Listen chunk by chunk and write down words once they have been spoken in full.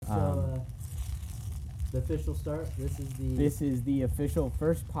The official start. This is the official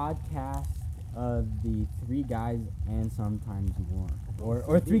first podcast of the Three Guys and Sometimes More,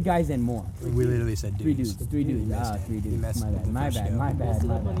 or Three Guys and More. We literally said dudes. Three dudes. Three dudes. My bad. Up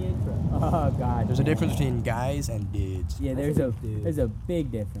on the intro. Oh God. There's a difference between guys and dudes. Yeah, there's a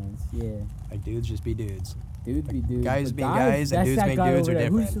big difference. Yeah. Like dudes just be dudes. Dudes be dudes. Guys But being guys and that's dudes that being guy dudes over are there.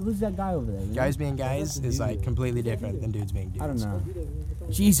 different. Who's that guy over there? you Guys know? being guys is like completely different than dudes being dudes. I don't know.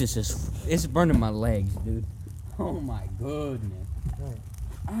 Jesus, it's burning my legs, dude. Oh my goodness.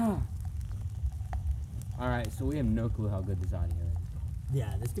 Ah. All right, so we have no clue how good this audio is.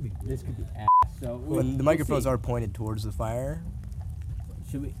 Yeah, this could be. This could be ass. So When the microphones are pointed towards the fire.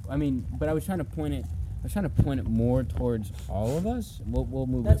 Should we? I mean, but I was trying to point it. I was trying to point it more towards all of us. We'll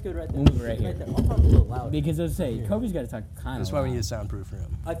move. That's it. good right there. We'll move it right here. There. I'll talk a little louder. Because I was saying, Kobe's got to talk kind of. That's why we need a soundproof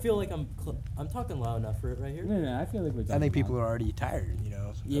room. I feel like I'm talking loud enough for it right here. No, I feel like we're. I think people are already tired,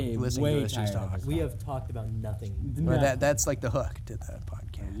 Yeah, listening way to us just tired of talk. us. We have talked about nothing. Well, that's like the hook to the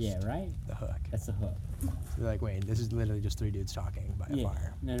podcast. Yeah, right. The hook. That's the hook. You're like, wait, this is literally just three dudes talking by a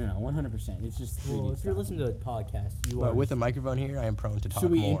fire. No, 100%. It's just. Well, if you're listening to a podcast, you are. But with a microphone here, I am prone to talk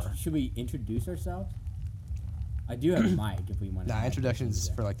Should we more. should we introduce ourselves? I do have a mic if we want to. Nah, introductions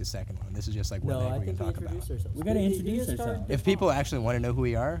for like the second one. This is just like what No, I we can think we talk introduce about. ourselves. We gotta introduce ourselves. If people actually want to know who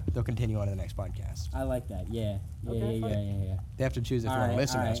we are, they'll continue on to the next podcast. I like that. Yeah. Okay, Yeah. fine. They have to choose if they want to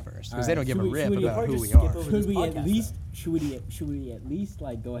listen to us first, because they don't give a rip about who we skip are. over Should this we at podcast, least should we at least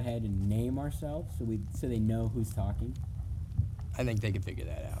like go ahead and name ourselves so they know who's talking? I think they could figure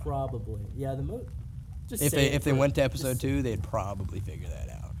that out. Probably. Yeah, just If say they it they for- went to episode just- 2, they'd probably figure that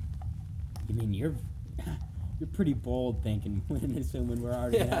out. I mean, you're pretty bold thinking when assuming we're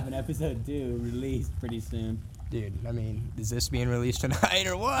already gonna have an episode 2 released pretty soon. Dude, I mean, is this being released tonight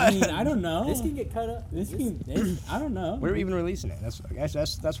or what? I mean, I don't know. This can get cut up. This I don't know. We're even releasing it. That's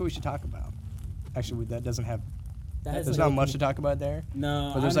what we should talk about. Actually, that doesn't have. That has There's like- not much to talk about there.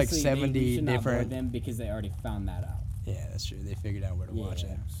 No, But there's like honestly, 70 we should not different- board them because they already found that out. Yeah, that's true. They figured out where to watch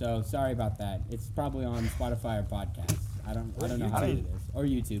it. So sorry about that. It's probably on Spotify or podcast. I don't know how to do this. Or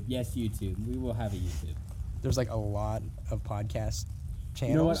YouTube. Yes, YouTube. We will have a YouTube. There's like a lot of podcast channels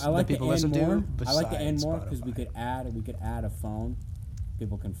You know what? I like that people to end listen more. to. I like to end besides more because we Spotify. could add a phone.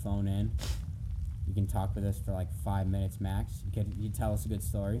 People can phone in. You can talk with us for like 5 minutes max. You tell us a good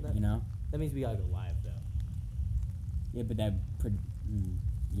story. You know. That means we gotta go live though. Yeah, but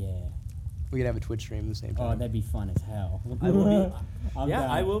yeah. We could have a Twitch stream at the same Oh, time. that'd be fun as hell. I will be. I'm Yeah, down.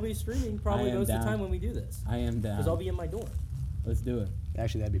 I will be streaming probably I am most of down. the time when we do this. I am down. Because I'll be in my dorm. Let's do it.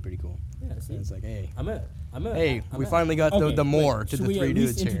 Actually, that'd be pretty cool. Yeah, see. It's like, hey, I'm we finally got the more to should the we three at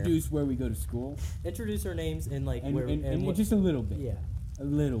least dudes here. introduce where we go to school? introduce our names and like And, where and what, just a little bit. yeah. A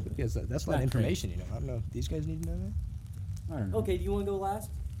little bit. Because that's a lot Not of information, you know. I don't know. These guys need to know that. I don't know. Okay, do you want to go last?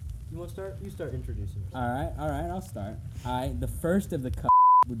 You want to start? You start introducing yourself. All right, I'll start. The first of the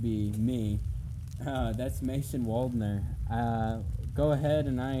would be me. That's Mason Waldner. Go ahead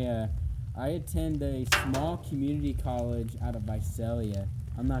and I attend a small community college out of Visalia.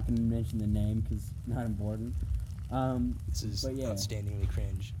 I'm not going to mention the name because it's not important. This is But yeah. outstandingly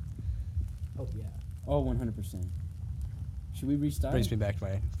cringe. Oh yeah. Oh, 100%. Should we restart? Brings me back to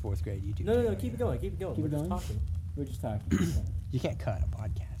my 4th grade YouTube No, channel. keep it going. Keep it going. Keep We're it just going? talking. We're just talking. You can't cut a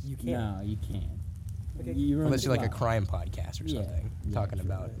podcast. You can't. No, you can't. Okay. You ruined Unless it you're like a live. crime podcast or Yeah. something. Yeah, talking true.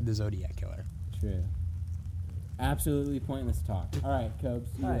 about the Zodiac Killer. True. Absolutely pointless talk. All right, Cobes,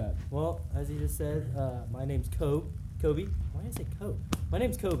 you All right. up. Well, as you just said, my name's Kobe. Why did I say Kobe? My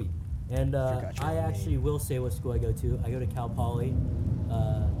name's Kobe, and Forgot your I name. actually will say what school I go to. I go to Cal Poly.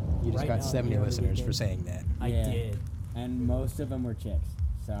 You just right got now 70 here on the listeners for weekend. saying that. I Yeah. did. And most of them were chicks.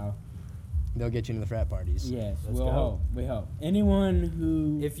 So, They'll get you into the frat parties. yes, Let's we'll go. hope. We hope. Anyone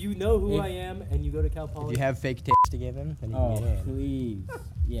who... If you know who If- I am and you go to Cal Poly, If you have fake tits to give him, then you Oh, can get in. please.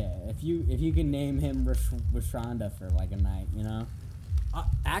 Yeah, if you can name him Rashonda for like a night, you know?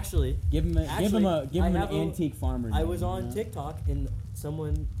 actually, Give him an I an have a- antique farmer I name, was you on know? TikTok and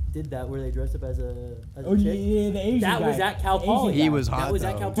someone did that where they dressed up as a Oh, chick. yeah, the Asian That guy. was at Cal The Asian Poly. guy. He was That hot, was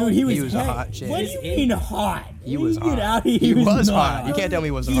at though. Cal Poly. Dude, he was, He was a hey, hot chick. What do you mean hot? He was Get hot. out of here. He was not. hot. You can't tell me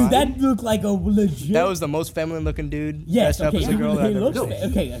he wasn't Dude, hot. that looked like a legit... That was the most feminine looking dude Yes, dressed up okay, as a girl that I've he ever looks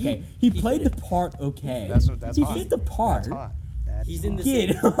seen. okay. He played the part okay. That's he hot. fit the part. That's hot. That's He's in hot. the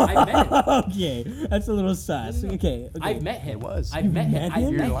Kid. same. I met him. Okay, that's a little sus. No. Okay. I've met him. It was. I've met met him. I've him?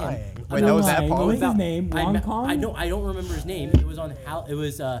 met You're him. lying. I'm Wait, not that was lying. that Paul? What was his name? I Wong met- Kong? I don't remember his name. It was on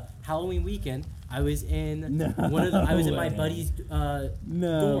Halloween weekend. I was in No I was in my way. buddy's No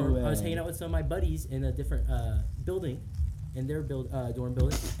dorm. I was way. hanging out with some of my buddies in a different building, in their dorm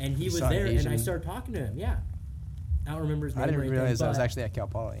building, and he You was saw an there, and I Asian- started talking to him. Yeah, I don't remember his name. I didn't or anything, realize that was but actually at Cal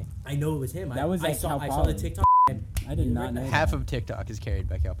Poly. I know it was him. That was I at saw, Cal I saw the Poly. TikTok. And I did he not went know back. Half of TikTok is carried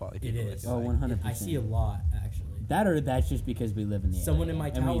by Cal Poly It people. is. Oh, Like, 100%. I see a lot actually. That or that's just because we live in the Someone area. in my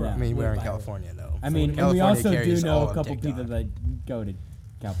And we tower. know. I mean, we're went in viral. California though. I mean, and we California also do carries know all a of couple TikTok. people that go to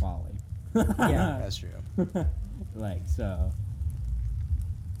Cal Poly. Yeah. That's true. Like, so.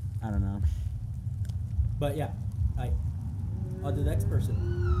 I don't know. But yeah, I'll do the next person.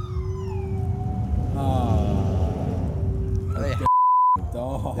 Oh. Are they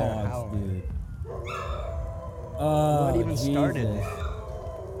Dogs, howling. dude. Oh, What even started Jesus. it?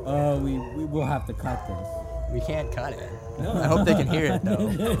 Oh, we will have to cut this. We can't cut it. No. I hope they can hear it though.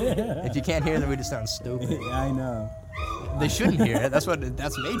 If you can't hear it, then we just sound stupid. I know. They shouldn't hear it. That's what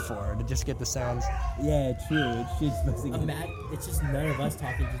that's made for, to just get the sounds. Yeah, true. It's just supposed to get. It's just none of us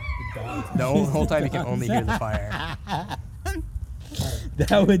talking, just the dogs. The whole time you can only hear the fire.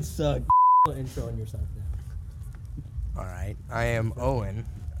 That would suck. Intro on yourself now. All right. I am Owen.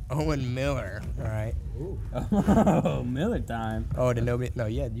 Owen Miller. All right. Ooh. Oh, Miller time. Oh, did nobody? No,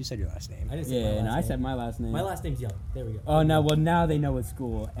 yeah, you said your last name. I didn't say Yeah, my and last I name. said my last name. My last name's Young. There we go. Oh no! Well, now they know what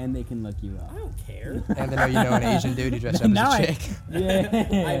school, and they can look you I up. don't care. And then you know an Asian dude who dressed up Now as a I- chick. Yeah.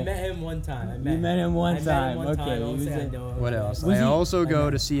 I met him one time. You met him one time. I Okay, don't he was say I a- know him. What else? Was I he- also go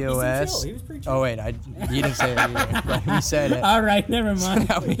to He seemed COS. chill. He was pretty chill. Oh wait, he didn't say it either, but he said it. All right, never mind.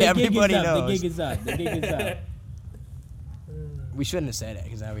 now The gig everybody is up. knows. The gig is up. The gig is up. We shouldn't have said it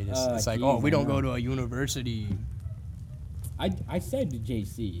because now we just Oh, it's like, geez, oh, we I don't know. go to a university. I said to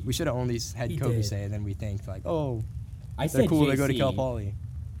JC. We should have only had He Kobe did. say it, then we think like, oh, I they're said cool. JC. They go to Cal Poly,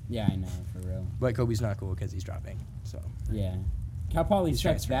 Yeah, I know, for real. but Kobe's not cool because he's dropping. So Yeah, Cal Poly He's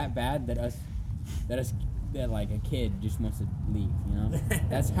sucks transferring. that bad that like a kid just wants to leave. You know,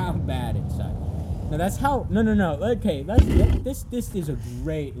 that's how bad it sucks. No, that's how. No. Okay, this is a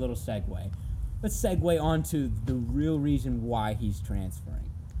great little segue. Let's segue onto the real reason why he's transferring.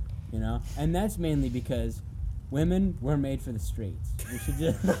 You know, and that's mainly because women were made for the streets. We should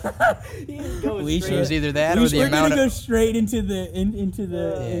just. He was going We straight. it was either that we're or the amount gonna go of straight into the into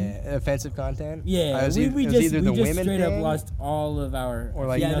the. yeah, offensive content. Yeah, it was, we it was just either the we just women straight thing up lost all of our or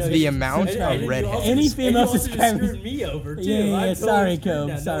like Yeah, no, the you- amount and- of and you redheads. also Any just- and female you also just subscribers- screwed me over too. Yeah, I'm yeah, totally sorry, screwed Cobe,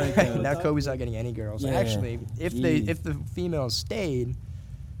 now. sorry, No, Cobe. Now no. Kobe's not getting any girls. Yeah. Actually, if Jeez. the females stayed,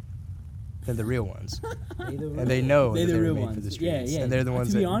 they're the real ones, They the and they know They're that the they were real made ones. for the Yeah, streets, yeah. and they're the ones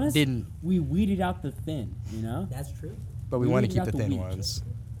To be that honest, didn't. We weeded out the thin, you know. That's true. But we we want to weeded keep out the the thin weak. ones.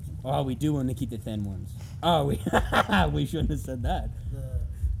 Oh, we do want to keep the thin ones. Oh, we we shouldn't have said that.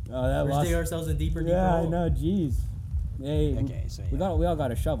 Oh, that We're lost. digging ourselves in deeper, deeper. Yeah, I hole. know. Jeez. Hey, Okay, so we all got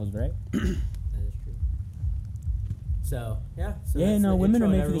our shovels, right? That is true. So yeah. So Yeah, that's no, the women are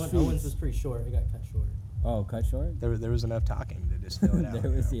intro, made for the everyone. Owens streets. was pretty short. It got cut short. Oh, cut short. there was enough talking to just fill it out.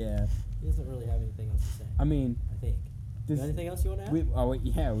 There was you know? yeah. He doesn't really have anything else to say. I mean, I think. does, Anything else you want to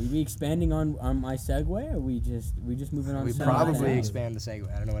add? are we expanding on my segue, or we just moving on? We to something probably else? expand the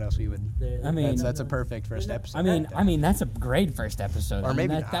segue. I don't know what else we would. I mean- That's a perfect first episode. I mean, that's a great first episode. Or I mean,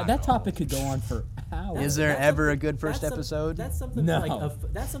 maybe that not, that no. topic could go on for hours. Is there That's ever a something- good first that's episode? That's something. No. For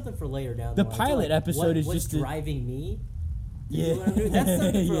like that's something for later down. The line. So, pilot like, episode is what's just a- driving me. to Yeah. do what I'm doing? That's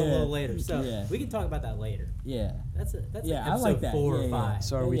something for a Yeah. little later. So Yeah. we can talk about that later. Yeah. That's Yeah, I episode like that. 4 Yeah, or yeah. 5.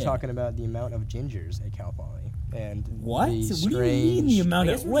 So are we Yeah. talking about the amount of gingers at Cal Poly and What? the What do you mean the strange- amount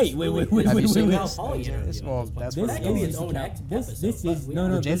I of? guess we're Wait, just wait, really- wait, wait, Have you wait, seen wait. Cal Cal Poly interview This- on well, this that's podcast. what That it could be is. its own Cal- episode. This but is we no, don't-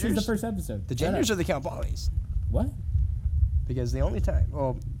 no. The This is the gingers? first episode. The Shut gingers up. are the Cal Polys What? because the only time,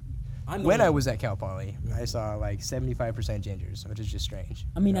 well, I'm the when one- I was at Cal Poly, I saw like 75% gingers, which is just strange.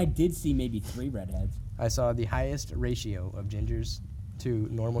 I mean, You I know? did see maybe 3 redheads, I saw the highest ratio of gingers to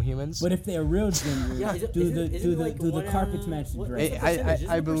normal humans. but if they're real gingers, Yeah, is it- do is the it- is do it the like do the one, carpets match the what- dress? what's the percentage? Isn't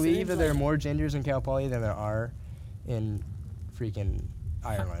I the believe percentage that there are like- more gingers in Cal Poly than there are in freaking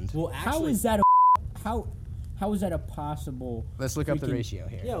Ireland. Well, How actually, is that a how is that a possible? Let's look up the freaking- ratio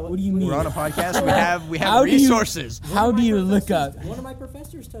here. Yeah, What do you mean? We're on a podcast. We How have do you- resources. How One of do my you look up? professors- One of my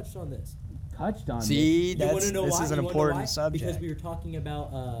professors touched on this. Touched on See, You want that's to know this why? is an You wanna know why? important subject. Because we were talking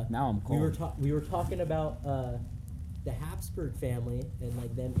about. Now I'm cold. We were talking about the Habsburg family and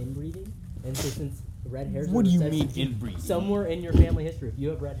like them inbreeding, and so since red hairs. What are do you recessive mean genes, inbreeding? Somewhere in your family history, if you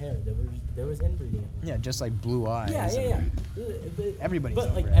have red hair, there was inbreeding. Yeah, just like blue eyes. Yeah. Everybody's But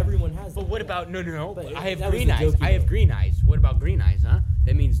got like red. everyone has. But that, what yeah. about no? But I have that was green the eyes. joking I have one. green eyes. What about green eyes, huh?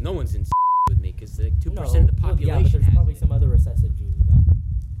 That means no one's in with me because like 2% No, of the well, yeah, population but there's has probably it. some other recessive gene you got.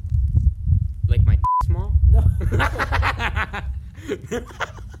 Like my small. No.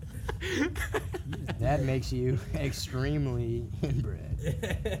 That makes you extremely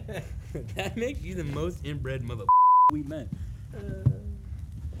inbred. That makes you the most inbred mother. we meant.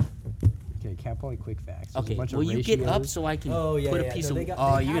 Okay, Cal Poly quick facts. There's a Okay, bunch will of you get up ratios, so I can Oh, yeah, put yeah, a piece no, of... they got-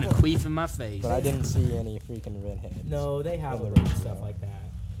 Oh, they you're have gonna a- queef in my face. but I didn't see any freaking redheads. No, they have in a the bunch of ratio. stuff like that.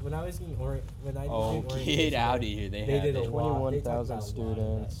 When I was in when I Oh, was doing get orientation, outta here. They have did a it. lot. They talked 21,000 about a lot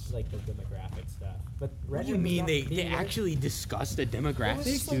of that, students. like the demographic stuff. But What do you redhead was mean not they being actually discussed the It was demographics?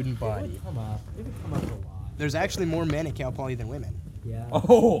 like- Student It body. would come up. It would come up a lot. There's actually more men at Cal Poly than women. Yeah.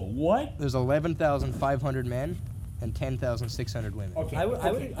 Oh, what? There's 11,500 men and 10,600 women. Okay, I would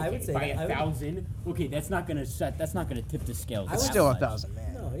say by that- I would- 1,000. Okay, that's not gonna tip the scales. I It's would- still that much. 1,000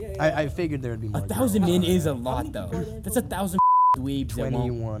 men. No, yeah, I yeah. figured there would be more. 1,000 girls. men is a How lot, many though. people are there in That's 1,000 dweebs that won't.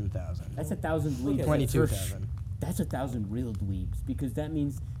 21,000. That's 1,000 dweebs. Okay, 22,000. That's 1,000 real dweebs because that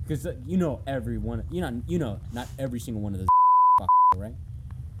means you know everyone. Not every single one of those right.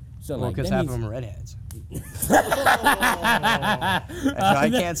 So Well, like because that half means, of them are redheads. Actually, I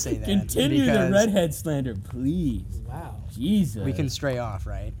can't say that Continue the because- redhead slander, please. Wow. Jesus. We can stray off,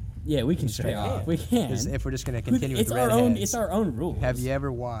 right? Yeah, we can stray stray off. off. We can. 'Cause if we're just gonna continue with it's the our redheads, own. It's our own rules. have you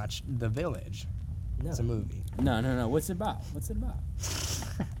ever watched The Village? No. It's a movie. No. What's it about? What's it about?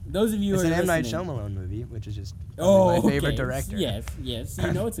 Those of you It's who an are M. Night listening- Shyamalan movie, which is just Oh, probably my favorite okay. director. Yes.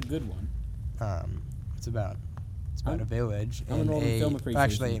 You know it's a good one. It's about I'm- a village I'm and enrolled in film appreciation,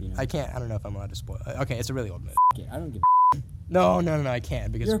 actually you know. I can't. I don't know if I'm allowed to spoil. Okay, it's a really old movie. Okay, I don't give. No, I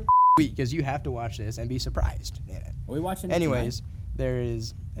can't because You're because you have to watch this and be surprised in it. Are we watching? it Anyways, there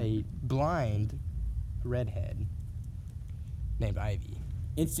is a blind redhead named Ivy. tonight?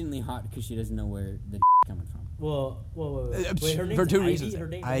 Instantly hot because she doesn't know where the coming from. Whoa. Wait, her For name's two Ivy? reasons. Her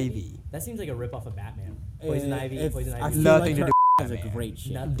name's Ivy. That seems like a ripoff of Batman. Poison Ivy. If- Poison I Ivy. feel Nothing like to her do has a Batman. great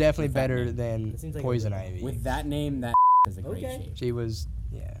shape. Nothing. Definitely With that better name. than That seems like a Poison ripoff. Ivy. With that name, that has a great Okay. shape. She was,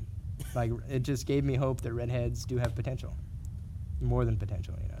 like it just gave me hope that redheads do have potential, more than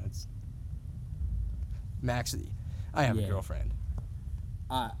potential. It's Maxie. I have Yeah. a girlfriend.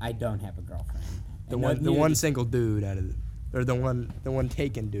 I don't have a girlfriend. The And one, the neither one does- single dude out of, or the one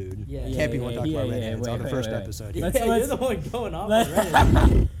taken dude. Yeah. You can't be one talking about yeah, redheads on the wait, first wait. episode. Yeah, Let's- you're the one going off Let-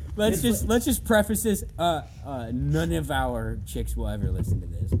 already. let's just preface this. None of our chicks will ever listen to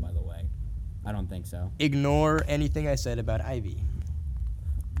this. By the way, I don't think so. Ignore anything I said about Ivy.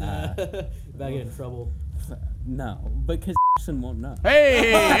 About getting in trouble. No, because won't know.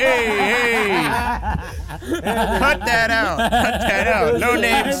 Hey! Cut that out. Cut that out. No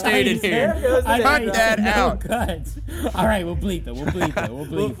name stated here. Cut that out. Cut. All right, we'll bleep it. We'll bleep it.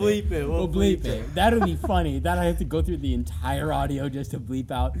 We'll bleep it. We'll bleep it. That'll be funny. That I have to go through the entire audio just to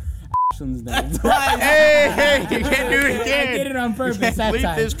bleep out Ashland's name. Hey! You can't do it I again. did it on purpose can't that bleep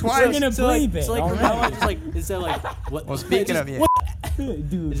time. this twice. We're gonna bleep it. So like all from now on, right? just like instead of like what? Well, speaking of, yeah.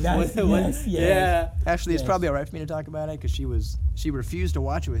 Dude, that's what- yes. Yeah. Actually, it's Yes. probably all right for me to talk about it because she refused to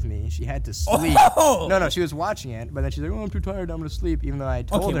watch it with me. She had to sleep. Oh! No, she was watching it, but then she's like, "Oh, I'm too tired. I'm gonna sleep." Even though I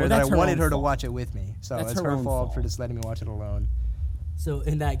told Okay, her well, that I that's her wanted own her to fault. watch it with me. So That's it's her her own fault for fault. just letting me watch it alone. So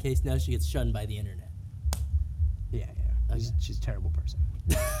in that case, now she gets shunned by the internet. Yeah. Okay. She's a terrible person.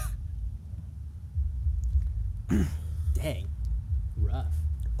 Dang. Rough.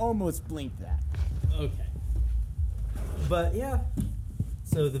 Almost blinked that. Okay. But yeah.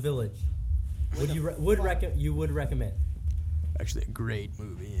 So The Village. You would recommend? Actually, a great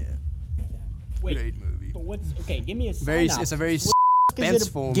movie. Yeah. Wait, Great movie. but what's okay? Give me a Very. synopsis. It's a very is it a-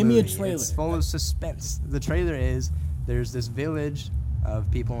 suspenseful give me a movie. trailer. It's full of suspense. The trailer is there's this village of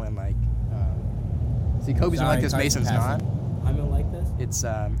people in like. See, Kobe's gonna like Sorry, this. Carson Mason's passing. not. I'm gonna like this.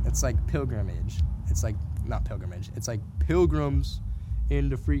 It's like pilgrimage. It's like not pilgrimage. It's like pilgrims in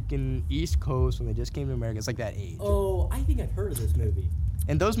the freaking East Coast when they just came to America. It's like that age. Oh, I think I've heard of this movie.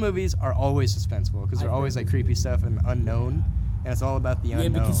 And those movies are always suspenseful because they're I've always heard like this creepy stuff and unknown, and it's all about the Yeah,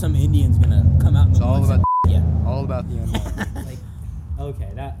 unknown. because some Indian's gonna come out in the It's all woods about and yeah. all about the unknown. Like, okay,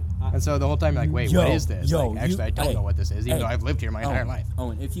 that. And so the whole time you're like, wait, Yo, what is this? yo, Like, actually, I don't hey, know what this is, even hey, though I've lived here my entire life.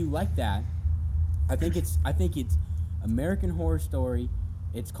 Owen, if you like that, I think it's American Horror Story.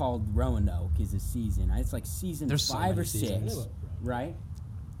 It's called Roanoke is a season. It's like season There's so 5 many or 6, seasons. right?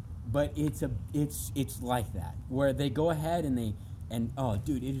 But it's like that where they go ahead and oh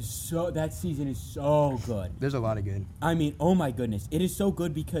dude, it is so that season is so good. There's a lot of good. I mean, oh my goodness, it is so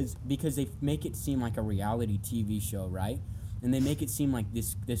good because they make it seem like a reality TV show, right? And they make it seem like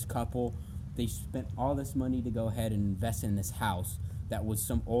this couple, they spent all this money to go ahead and invest in this house that was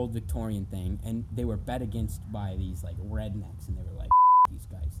some old Victorian thing, and they were bet against by these like rednecks, and they were like these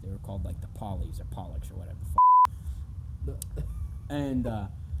guys. They were called like the Pollys or Pollocks or whatever.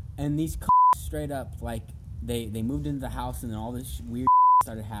 And these straight up like they moved into the house, and then all this weird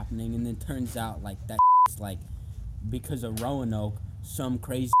started happening, and then turns out like that like because of Roanoke, some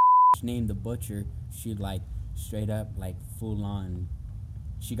crazy named the Butcher, she'd like straight up like full on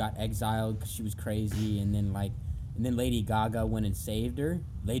she got exiled because she was crazy, and then Lady Gaga went and saved her.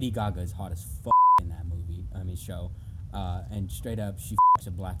 Lady Gaga is hot as fuck in that show, and straight up she fucks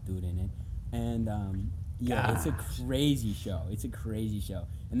a black dude in it, and it's a crazy show. It's a crazy show,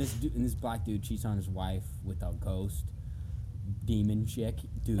 and this black dude cheats on his wife with a ghost demon chick,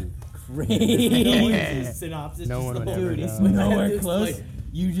 dude. Crazy. Synopsis. No just one the would whole ever movie. know. Nowhere It's close. like-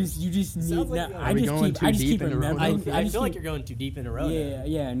 You just need. Sounds like No, you're- I Are we just going keep. too I just deep keep into remembering. Roanoke? I just feel like keep- you're going too deep in a row.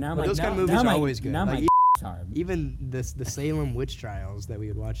 Yeah. Now But my those kind of now- movies now are my- always good. Now my Like, hard. Even the Salem witch trials that we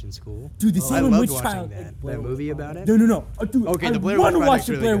would watch in school. Dude, the Oh, I Salem loved Witch watching Trial. that. Blair That Witch movie Project. about it. No. Dude, Okay, I the Blair want to Witch watch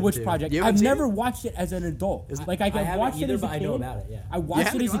the Project's Blair really Witch good, too. Project. You haven't I've seen never it? watched it as an adult. It's- Like I I haven't watched it either, as a but I kid. know about it. Yeah. I watched it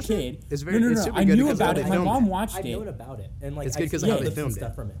haven't as a watched it? kid. It's very- no. it's super I good knew because of about how it. they My filmed mom it. watched I've it. known about it, and like It's good I've 'cause seen how they clips and filmed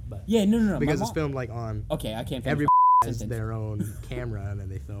stuff it. from it. But Yeah, no. Because my it's mom, filmed like on Okay, I can't. every finish has sentence. their own camera and then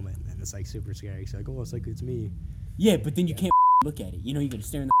they film it and it's like super scary. It's like, oh, it's like it's me. Yeah, but then you can't look at it. You know, you got to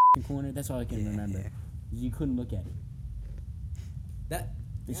stare in the corner. That's all I can remember. Yeah. You couldn't look at it. that.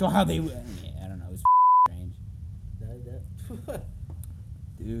 So how they? Yeah, I don't know. It was strange,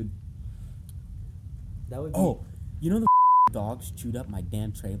 dude. That would be. Oh, you know the dogs chewed up my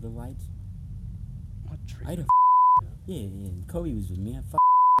damn trailer lights. What I had a yeah. Kobe was with me.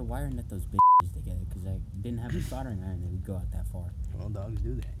 I wiring at those bitches together because I didn't have a soldering iron that would go out that far. Well, dogs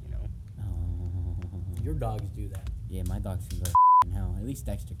do that, you know. Oh. Your dogs do that. Yeah, my dogs can go to hell. At least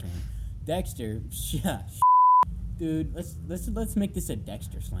Dexter can. Dexter, dude. Let's make this a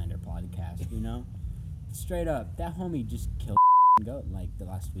Dexter slander podcast. You know, straight up, that homie just killed a goat like the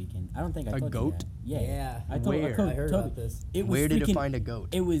last weekend. I don't think I A told you goat? that. Yeah. Yeah. I Where? I heard about this. It was Where did freaking, it find a goat?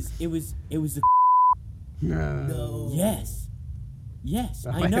 It was the. No. Yes,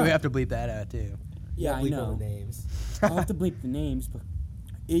 I We know. have to bleep that out too. Yeah, I Bleep know. all the names. I'll have to bleep the names, but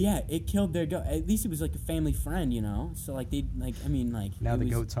yeah, it killed their goat. At least it was like a family friend, you know. So like they like I mean like Now it the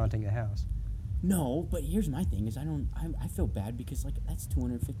was- goat's haunting the house. No, but here's my thing: is I feel bad because like that's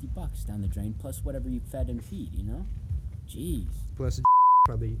 $250 down the drain plus whatever you fed and feed, you know. Jeez. Plus,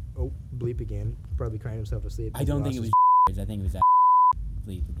 probably bleep again. Probably crying himself to sleep. I don't think it was. I think it was that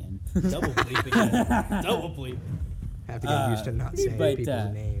bleep again. Double bleep again. Double bleep. Have to get used to not saying but,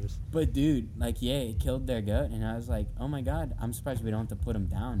 people's names. But dude, like yeah, it killed their goat, and I was like, oh my god, I'm surprised we don't have to put them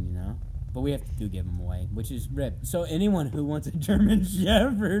down, you know. But we have to give them away, which is rip. So anyone who wants a German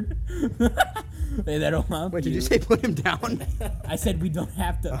Shepherd, hey, that'll help Wait, did you say put him down? I said we don't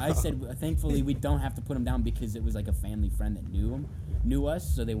have to. I said thankfully we don't have to put him down because it was like a family friend that knew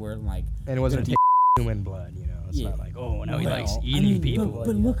us, so they were like. And it wasn't gonna human blood, you know. It's Yeah. not like, oh, now he Well, likes I eating mean, people.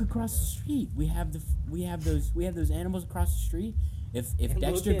 But look across the street. We have those animals across the street. If And little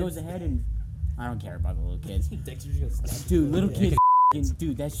Dexter goes kids. ahead and I don't care about the little kids. Dexter's gonna snap. Dude, little Yeah. kids,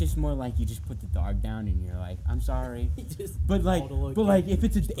 dude, that's just more like you just put the dog down and you're like, I'm sorry. He just But like, called a little but kid. like,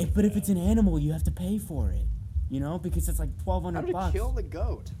 if it's an animal, you have to pay for it, you know, because it's like How $1,200 did it bucks. kill the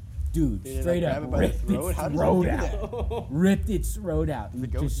goat? Dude, Did it, straight like, up grab it by the ripped throat? its How does it throat do out. that? Ripped its throat out. The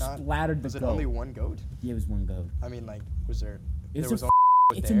and goat just not? splattered the Was it goat. only one goat? Yeah, it was one goat. I mean, like, was there? It's there was a only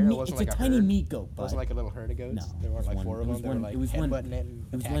a It's goat there? a It meat, wasn't it's like a tiny herd? meat goat, It bud. wasn't like a little herd of goats. No, There it weren't was like one- four it of was them. They were one- like it was one- headbutting it and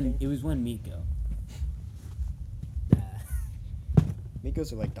It was attacking. it was one meat goat. Meat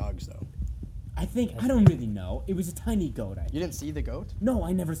goats are like dogs, though. I think I don't really know. It was a tiny goat. You didn't see the goat? No,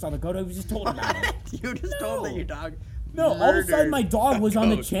 I never saw the goat. I was just told about it. You just told that No. your dog. No, all of a sudden my dog was on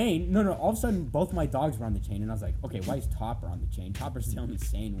the goat. chain. No, all of a sudden both my dogs were on the chain, and I was like, okay, why is Topper on the chain? Topper's the only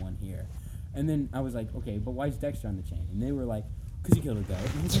sane one here. And then I was like, okay, but why is Dexter on the chain? And they were like, because he killed a goat.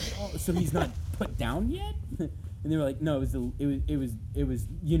 And I was like, oh, so he's not put down yet? And they were like, no, it was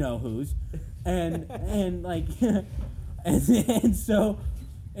you know whose, and like, and so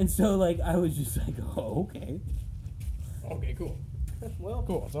like I was just like, oh okay. Okay, cool. Well,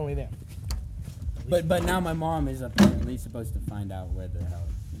 Cool. It's only them. But now my mom is apparently supposed to find out where the hell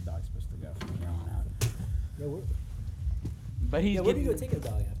the dog's supposed to go from here on out. yeah, But he's where do you go take a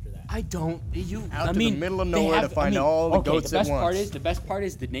dog after that? I don't. You out I to mean, the middle of they nowhere have- to find I mean, all the okay, goats the at best once. the best part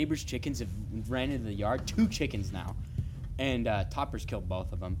is the neighbor's chickens have ran into the yard. 2 chickens now, and Topper's killed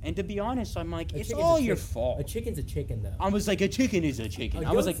both of them. And to be honest, I'm like, A it's chicken's all a your chick- fault. A chicken's a chicken, though. I was like, a chicken is a chicken. A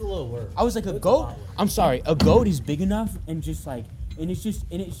I was goat's like, a little worse. I was like, a Goat's goat. lot worse. I'm sorry, a goat is big enough and just like, and it's just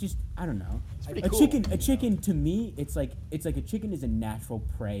I don't know. pretty A cool. chicken to me, it's like a chicken is a natural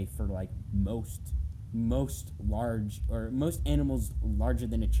prey for like most large or most animals larger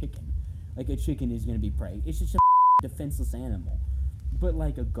than a chicken. Like a chicken is gonna be prey. It's just a defenseless animal. But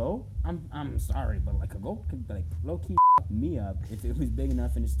like a goat, I'm sorry, but like a goat could like low key me up if it was big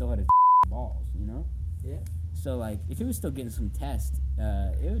enough and it still had its balls, you know? Yeah. So like, if it was still getting some test,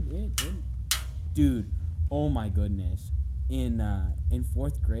 it would, dude, oh my goodness, in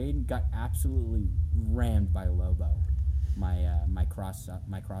 4th grade, got absolutely rammed by Lobo, my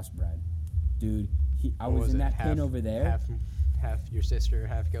crossbred, dude. I What was in it? that pen Half- over there. Half your sister,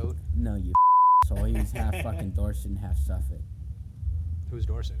 half goat. No, you. So he was half fucking Dorset, half Suffolk. Who's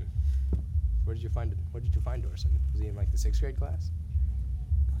Dorson? Where did you find Dorson? Was he in like the 6th grade class?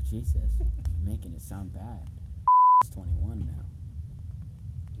 Oh Jesus, you're making it sound bad. It's 21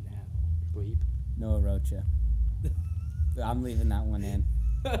 now. Now. Bleep. Noah Rocha. I'm leaving that one in.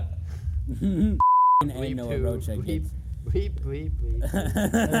 and Noah too. Rocha Bleep. gets. Bleep, bleep,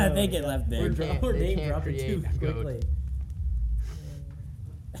 bleep. They get left We're, in. can't- we're they name can't dropping create too a goat. quickly.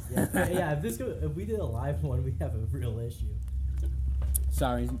 Yeah, if we did a live one, we'd have a real issue.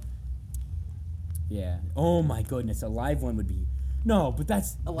 Sorry. Yeah. Oh my goodness, a live one would be. No, but that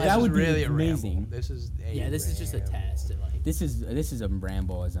would be really amazing. A ramble. This is a Yeah, this is just a ramble. test. Like, This is a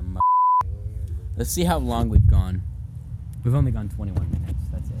ramble as a. Let's see how long we've gone. We've only gone 21 minutes.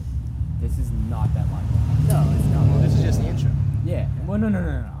 That's it. This is not that long. No, it's not. Well, this is just the intro. Yeah. Well,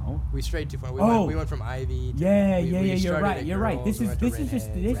 no. We strayed too far. Oh. We went from Ivy. To, Yeah. we You're started right. at You're right. girls, This we is went to this is just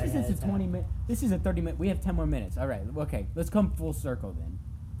redheads. a 20 minute. This is a 30 minute. We have 10 more minutes. All right. Okay. Let's come full circle then.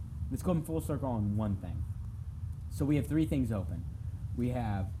 Let's go full circle on one thing. So we have 3 things open. We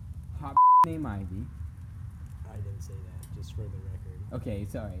have hot named Ivy. I didn't say that, just for the record. Okay,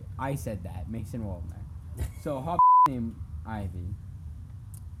 sorry. I said that. Mason Waldner. So hot named Ivy.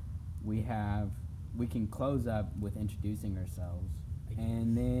 We can close up with introducing ourselves,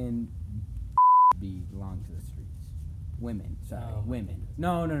 and then belong to the streets. Women, sorry, Oh. women.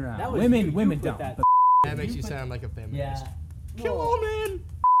 No. That was Women you put don't. that- But That makes you sound like a feminist. Yeah. Kill all men.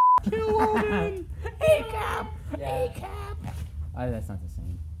 Kill all men. hey cap, Yeah. cap. That's not the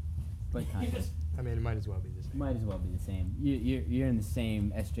same, but kind of. I mean, it might as well be the same. Might as well be the same. You're in the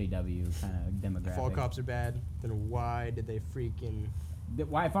same SJW kind of demographic. If all cops are bad, then why did they freaking...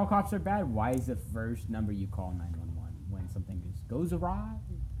 Why, if all cops are bad, why is the first number you call 911 when something goes awry?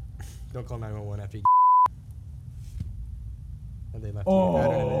 Don't call 911 after you... And they left you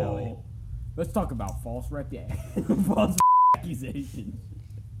out in the alley. Oh, let's talk about false false accusations.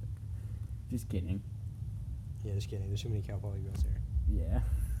 Just kidding. Yeah, just kidding. There's too many Cal Poly girls here. Yeah.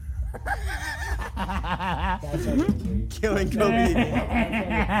 That's actually Killing Kobe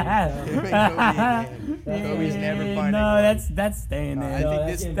again. Killing Kobe again. Kobe's never finding No, one. that's staying No, in. I think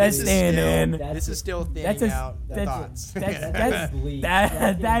that's this, gonna that's this, is staying still, in. this is still thinning That's a- out the that's- thoughts. that's bleak.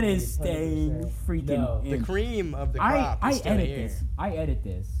 that is bleak, staying 100%. freaking No. the in. cream of the crop I is still edit here. this. I edit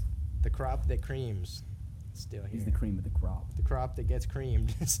this. The crop that creams is still here. He's the cream of the crop. The crop that gets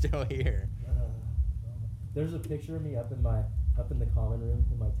creamed is still here. There's a picture of me up in the common room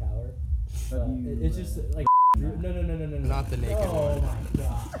in my tower. Of you, It's just like no. Not the naked Oh one. my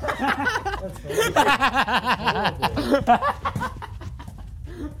god. That's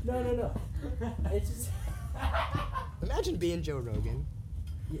horrible. No. It's just. Imagine being Joe Rogan.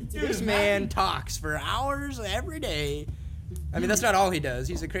 Dude, This man talks for hours every day. I mean, that's not all he does.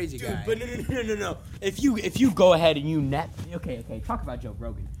 He's a crazy guy. But no. If you go ahead and you okay, talk about Joe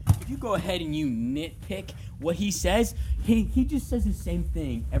Rogan. If you go ahead and you nitpick what he says, he just says the same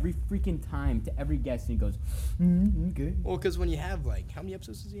thing every freaking time to every guest, and he goes, good. Well, because when you have like, how many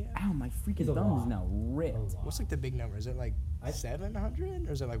episodes does he have? Ow, my freaking It's a thumb is lot. now ripped. What's like the big number? Is it like 700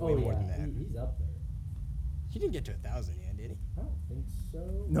 or is it like way Oh more yeah, than that? he's up there. He didn't get to 1,000 yet, did he? I don't think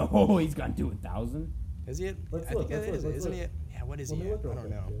so. No, he's gone to 1,000. Is he? Let's I look, think let's it is. look, let's Isn't look. he? Yeah. What is Let he? me At? look I real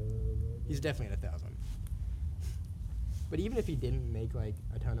don't quick. know. He's definitely at 1,000. But even if he didn't make like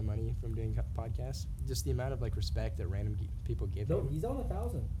a ton of money from doing podcasts, just the amount of like respect that random people give No, him. he's on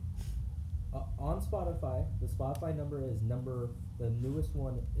 1,000. On Spotify, the Spotify the newest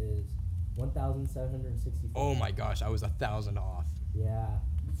one is 1,764. Oh my gosh, I was 1,000 off. Yeah.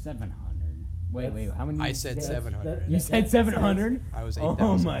 700. Wait, how many? I said That's- 700. You said 700? I was 8,000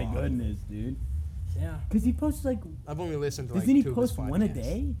 Oh my off. goodness, dude. yeah. Because he posts like, I've only listened to like doesn't he 2 of his post one a podcasts.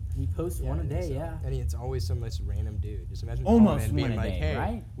 day? He posts one a I think day, so. yeah. And it's always some this random dude. Just imagine Almost calling and being one a like, day, "Hey,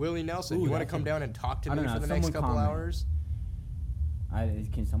 right? Willie Nelson, Ooh, you want to that's come a- down and talk to I me don't for know, the next someone couple comment. hours?"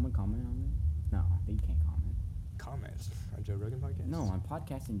 Can someone comment on that? No, they can't comment. Comments on Joe Rogan podcast? No, on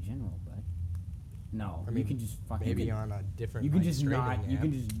podcasts in general, but no, I you mean, can just fucking. maybe you can, on a different. You can like, just streaming not. You app.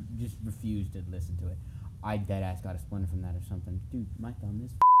 can just refuse to listen to it. I dead ass got a splinter from that or something, dude. My thumb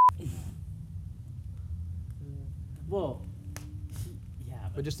is. Well, yeah,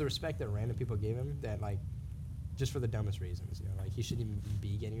 But just the respect that random people gave him, that like, just for the dumbest reasons, you know, like he shouldn't even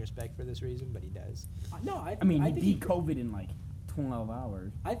be getting respect for this reason, but he does. No, I mean, he think beat COVID in like 12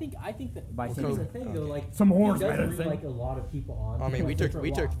 hours. I think that. By Well, saying- here's the thing though, okay. like Some he horse does bring, medicine. like a lot of people on. I mean, we from took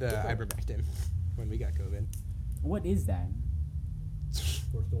different the walks. ivermectin when we got COVID. What is that?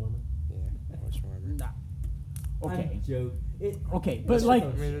 Horse dewormer. Yeah, horse warmer. Nah. Okay. I'm joking. Okay, but That's like,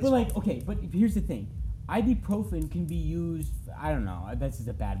 what I mean, but here's the thing. Ibuprofen can be used. I don't know. This is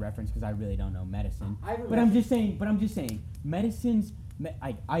a bad reference because I really don't know medicine. But I'm just saying. Medicines,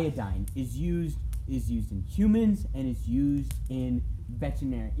 iodine is used in humans and is used in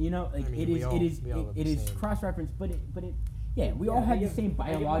veterinary. You know, like I mean, it is cross referenced, but it. Yeah, we all have the same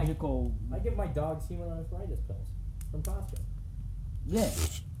biological. I give my dogs human arthritis pills from Costco. Yeah.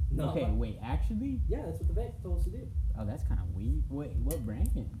 No, Okay, wait. Actually, Yeah, that's what the vet told us to do. oh, that's kind of weird. Wait, what brand?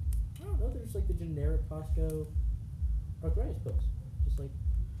 I don't know. There's like the generic Costco arthritis pills, just like.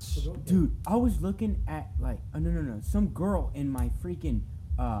 for growing pains. Dude, I was looking at like no. Some girl in my freaking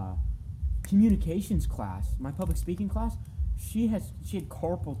communications class, my public speaking class, she had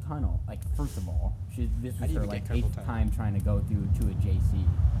carpal tunnel. Like, first of all, this How was do you her even like get carpal 8th tunnel? time trying to go through to a JC.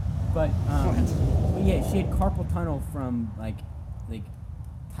 But yeah, she had carpal tunnel from like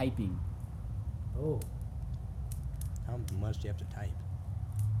typing. Oh, How much do you have to type?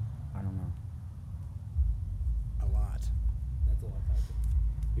 I don't know. A lot. that's a lot of typing.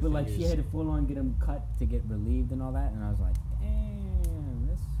 Your But like she fingers- had to full on get them cut to get relieved and all that, and I was like, damn,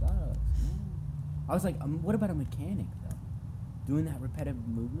 this sucks. Man. I was like, what about a mechanic though? Doing that repetitive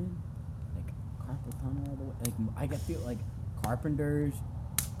movement, like carpal tunnel all the way. Like I feel like carpenters,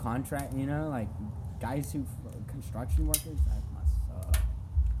 contract, you know, like guys who construction workers. That must suck.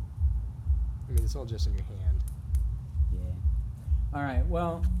 I mean, it's all just in your hand. Yeah. All right.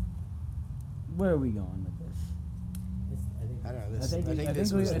 Well, where are we going with this? I think. I don't know. I think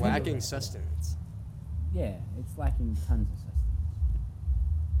This we- was I think lacking we- sustenance. Yeah, it's lacking tons of sustenance.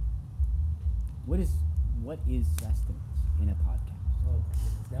 What is sustenance in a podcast? Oh,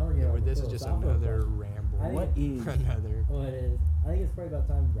 now we're getting. Or on this the is just philosophical another question. ramble. I think- What is? Another. Oh, it is. I think it's probably about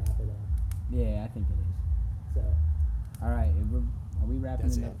time to wrap it up. Yeah, I think it is. So All right, are we wrapping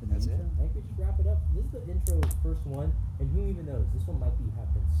That's it it. up for the That's it. intro? I think we just wrap it up. This is the intro first one, and who even knows? This one might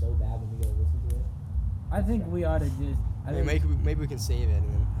have been so bad when we go listen to it. I think we ought to just. I mean, maybe we can save it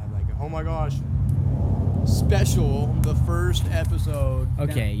and then have like, oh my gosh, special, the first episode.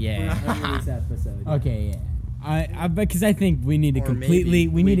 Okay, yeah. Unreleased episode. Okay, yeah. I because I think we need to Or completely maybe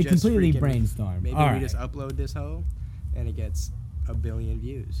we need to just completely freaking- brainstorm. Maybe All we right. just upload this hoe, and it gets 1 billion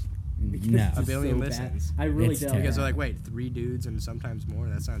views. No. A billion so bad. listens. I really It's don't. terrible. Because they're like, wait, 3 dudes and sometimes more?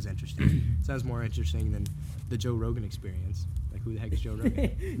 That sounds interesting. Sounds more interesting than the Joe Rogan experience. Like, who the heck is Joe Rogan?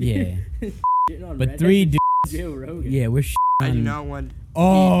 Yeah. Shitting on But redheads 3 and dudes. Joe Rogan. Yeah, we're. I do not want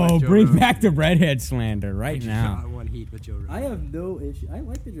Oh, heat with Joe bring Rogan. back the redhead slander right I do now. not want heat with Joe Rogan. I have no issue. I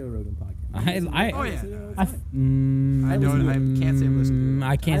like the Joe Rogan podcast. Oh, yeah. listen to it all the I time. can't say I've listened to it.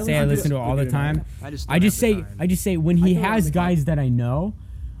 I can't say I listen to it all the time. I just I don't just have the say time. I just say when he I don't has like guys that I know,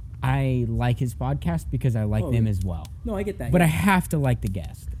 I like his podcast because I like Oh, them yeah. as well. No, I get that. But I yeah. have to like the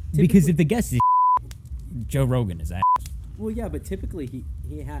guest because if the guest is Joe Rogan is ass. Well, yeah, but typically he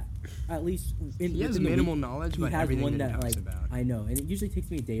had at least He has within the minimal week, knowledge he about has everything one that he that talks like about. I know, and it usually takes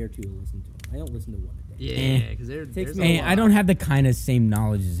me a day or two to listen to him. I don't listen to one a day. Yeah, because Takes there's me a a I lot. don't have the kind of same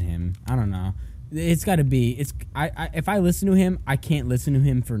knowledge as him. I don't know. It's got to be. It's I if I listen to him, I can't listen to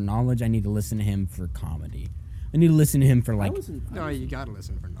him for knowledge. I need to listen to him for comedy. I need to listen to him for like No, you gotta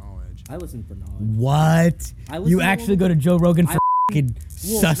listen for knowledge. I listen for knowledge. what? I listen You to actually him- go to Joe Rogan for fucking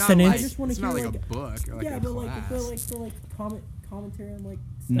Well, sustenance? I just wanna It's not hear, like a like- book or like yeah, a but class. for commentary and like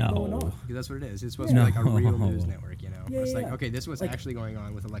stuff No. going on. Because that's what it is. It's supposed Yeah. to be like a real No. news network, you know? Yeah, it's yeah, like, yeah. okay, this is what's Like- actually going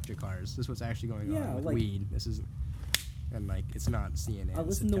on with electric cars. This is what's actually going Yeah, on with like- weed. This is, and like, it's not CNN. I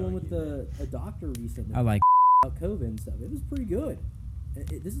listened to one with a doctor recently I like. about COVID and stuff. It was pretty good.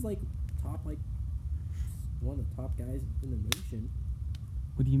 This is like top one of the top guys in the nation.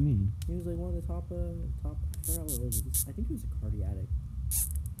 What do you mean? He was like one of the top. I forgot what it was. I think he was a cardiac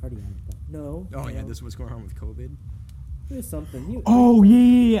doctor. No. Oh, yeah, no. this is what's going on with COVID. It was something. Oh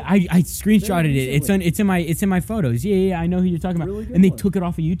yeah. I screenshotted it. recently. It's in my photos. Yeah. I know who you're talking about. Really good And they one. took it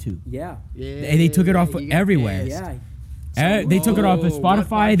off of YouTube. Yeah. Yeah. They took it off you get everywhere. pissed. Yeah. They took it off of Oh, what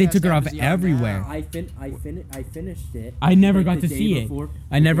Spotify. They took it podcast off app is he on everywhere. now? I finished it. I never like, got the to day see it. before-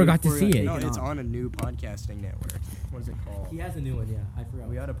 I the never day got to before see got it. No, taken it's off. on a new podcasting network. What is it called? He has a new one. Yeah, I forgot.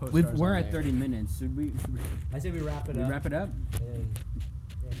 We ought to post We're ours on at there. 30 minutes. Should we I say we wrap it up. wrap it up? And,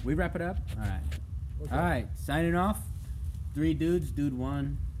 We wrap it up? All right. okay. All right. Signing off. 3 dudes. Dude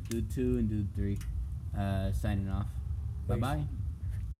 1, dude 2, and dude 3. Signing off. Thanks. Bye-bye.